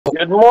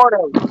Good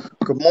morning.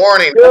 Good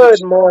morning.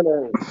 Good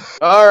morning.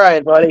 All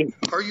right, buddy.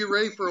 Are you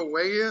ready for a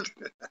weigh-in?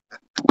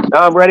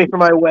 I'm ready for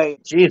my weigh.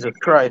 Jesus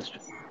Christ.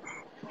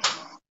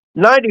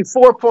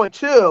 94.2.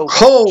 Jesus, I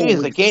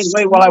Holy gained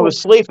weight while I was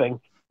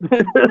sleeping.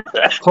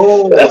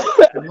 Holy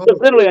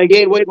Literally, I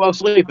gained weight while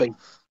sleeping.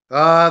 They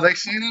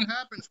say that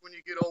happens when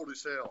you get old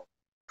as hell.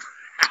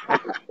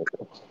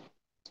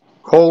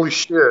 Holy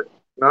shit.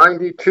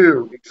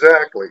 92,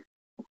 exactly.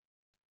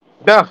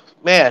 No,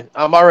 man,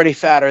 I'm already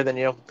fatter than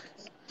you.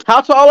 How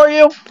tall are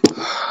you?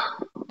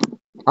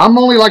 I'm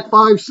only like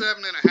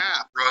 5'7.5",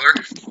 brother.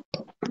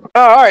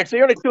 Oh, all right. So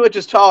you're only 2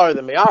 inches taller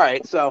than me. All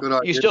right. So Good you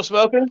idea. still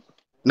smoking?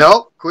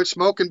 No, quit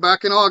smoking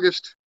back in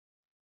August.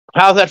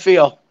 How's that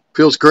feel?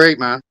 Feels great,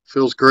 man.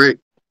 Feels great.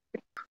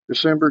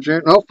 December,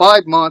 January. No,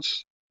 5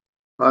 months.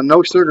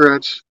 No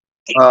cigarettes.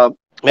 Man,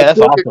 that's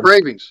still get awesome.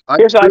 cravings.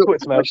 Here's how I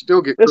quit I smoking.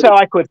 still get This is cravings.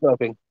 how I quit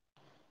smoking.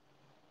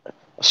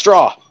 A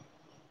straw.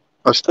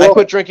 A straw. I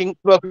quit smoking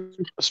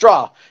a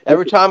straw.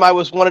 Every time I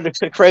wanted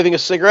to craving a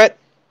cigarette,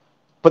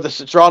 put the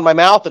straw in my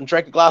mouth and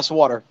drank a glass of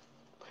water.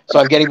 So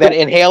I'm getting that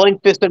inhaling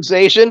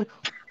sensation.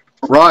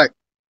 Right.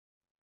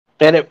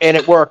 And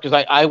it worked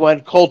because I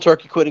went cold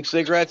turkey quitting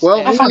cigarettes.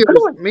 Well,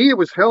 me, it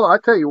was hell. I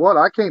tell you what,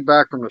 I came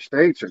back from the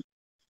States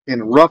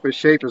in roughest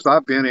shape as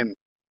I've been in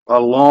a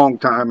long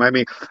time. I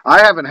mean, I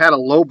haven't had a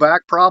low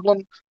back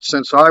problem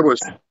since I was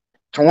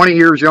 20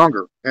 years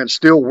younger and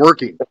still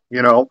working,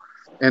 you know.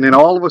 And then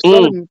all of a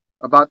sudden,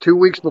 about 2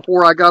 weeks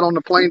before I got on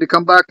the plane to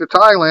come back to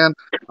Thailand,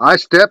 I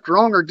stepped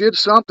wrong or did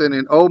something.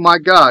 And oh my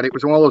God, it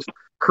was one of those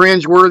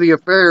cringeworthy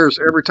affairs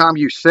every time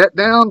you sat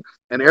down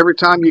and every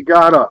time you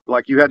got up.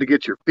 Like you had to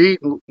get your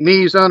feet and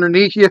knees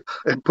underneath you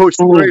and push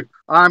straight.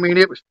 I mean,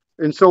 it was.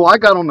 And so I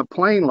got on the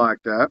plane like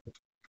that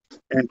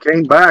and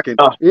came back. And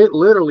it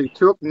literally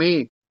took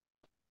me,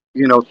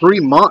 3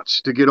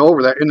 months to get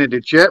over that. And then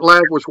the jet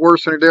lag was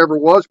worse than it ever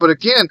was. But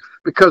again,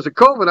 because of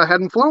COVID, I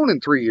hadn't flown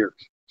in 3 years.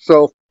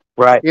 So,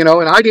 right. And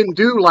I didn't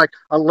do like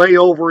a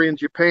layover in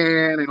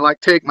Japan and like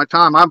take my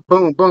time. I'm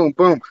boom, boom,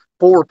 boom,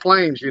 4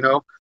 planes,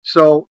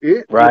 So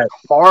it was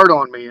hard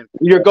on me. And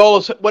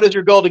what is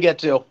your goal to get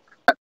to?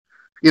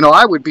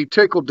 I would be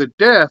tickled to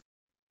death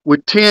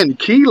with 10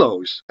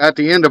 kilos at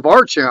the end of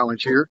our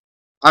challenge here.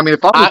 I mean,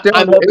 if I was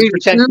down to 82,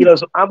 10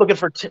 kilos. I'm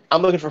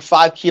looking for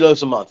 5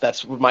 kilos a month.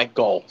 That's my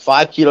goal.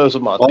 5 kilos a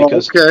month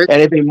because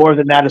anything more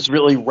than that is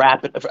really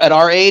rapid. At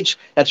our age,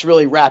 that's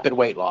really rapid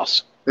weight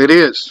loss. It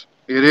is.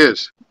 It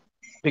is.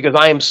 Because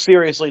I am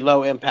seriously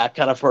low impact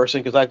kind of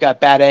person because I've got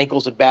bad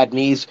ankles and bad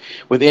knees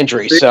with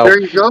injuries. So there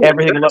you go.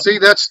 Everything. See,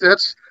 that's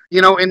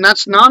and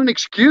that's not an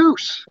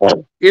excuse.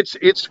 It's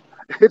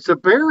a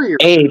barrier.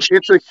 Age.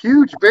 It's a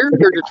huge barrier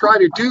to try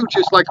to do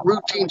just like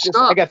routine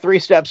stuff. I got 3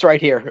 steps right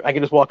here. I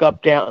can just walk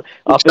up and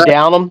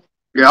down them.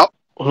 Yep.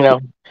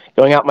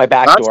 Going out my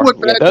back That's door.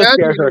 What those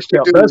stairs used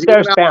to do. Those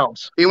stairs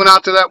bounce. He went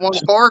out to that one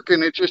park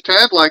and it just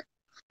had like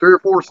 3 or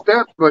 4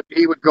 steps, but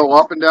he would go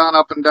up and down,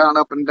 up and down,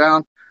 up and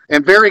down,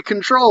 and very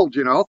controlled,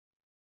 Yeah.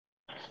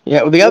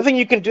 Well, the other thing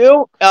you can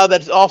do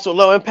that's also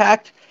low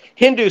impact,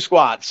 Hindu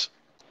squats.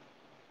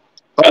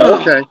 Oh,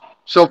 okay.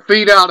 So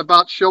feet out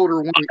about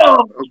shoulder width.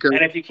 Okay.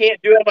 And if you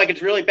can't do it like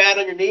it's really bad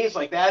on your knees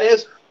like that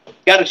is,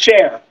 got a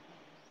chair.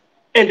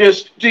 And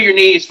just do your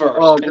knees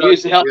first. And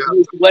use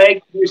the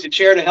leg, use the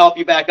chair to help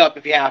you back up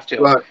if you have to.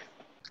 Right.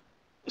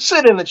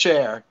 Sit in the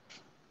chair.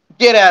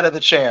 Get out of the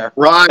chair.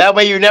 Right. That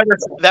way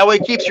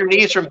it keeps your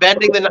knees from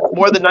bending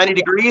more than 90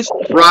 degrees.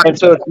 Right. And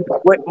so it's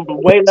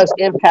way less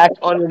impact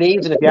on your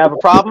knees. And if you have a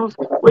problem,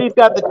 well, you've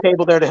got the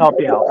table there to help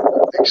you out.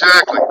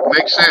 Exactly.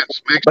 Makes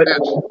sense. Makes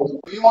sense.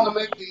 Do you want to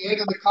make the end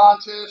of the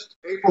contest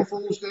April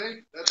Fool's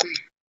Day? That'd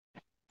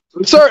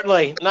be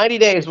certainly 90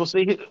 days. We'll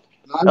see.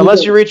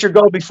 Unless you reach your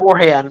goal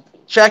beforehand.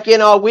 Check in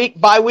all week,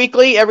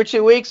 bi-weekly, every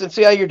 2 weeks, and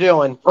see how you're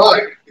doing.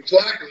 Right.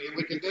 Exactly. And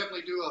we can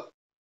definitely do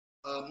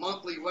a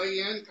monthly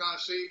weigh-in, kind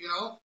of see,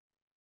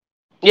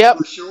 Yep.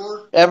 For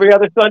sure. Every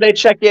other Sunday,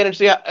 check in and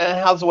see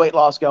how's the weight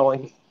loss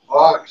going.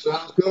 All right.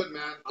 Sounds good,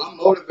 man. I'm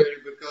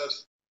motivated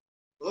because,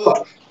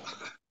 look.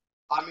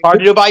 It's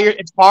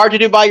hard to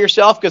do by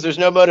yourself because there's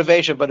no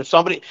motivation. But it's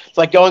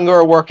like going to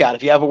a workout.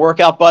 If you have a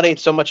workout buddy,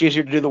 it's so much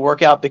easier to do the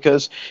workout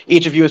because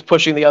each of you is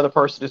pushing the other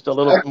person just a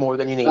little bit more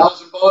than you need. $1,000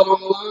 on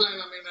the line.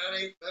 I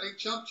mean, that ain't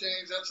chump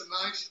change. That's a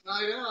nice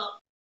night out.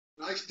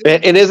 Nice dinner.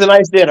 It is a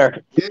nice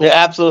dinner. Yeah,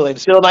 absolutely.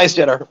 It's still a nice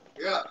dinner.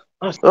 Yeah.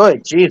 Oh,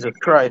 Jesus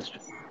Christ.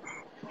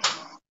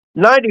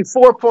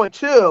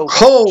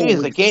 94.2.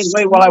 Jesus, I gained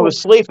weight while I was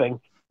sleeping.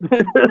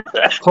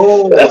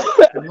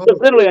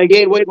 Literally, I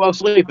gained weight while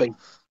sleeping.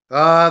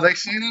 They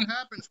say that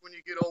happens when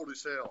you get old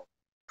as hell.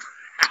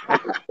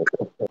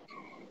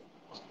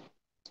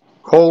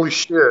 Holy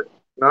shit.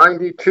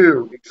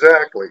 92,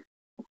 exactly.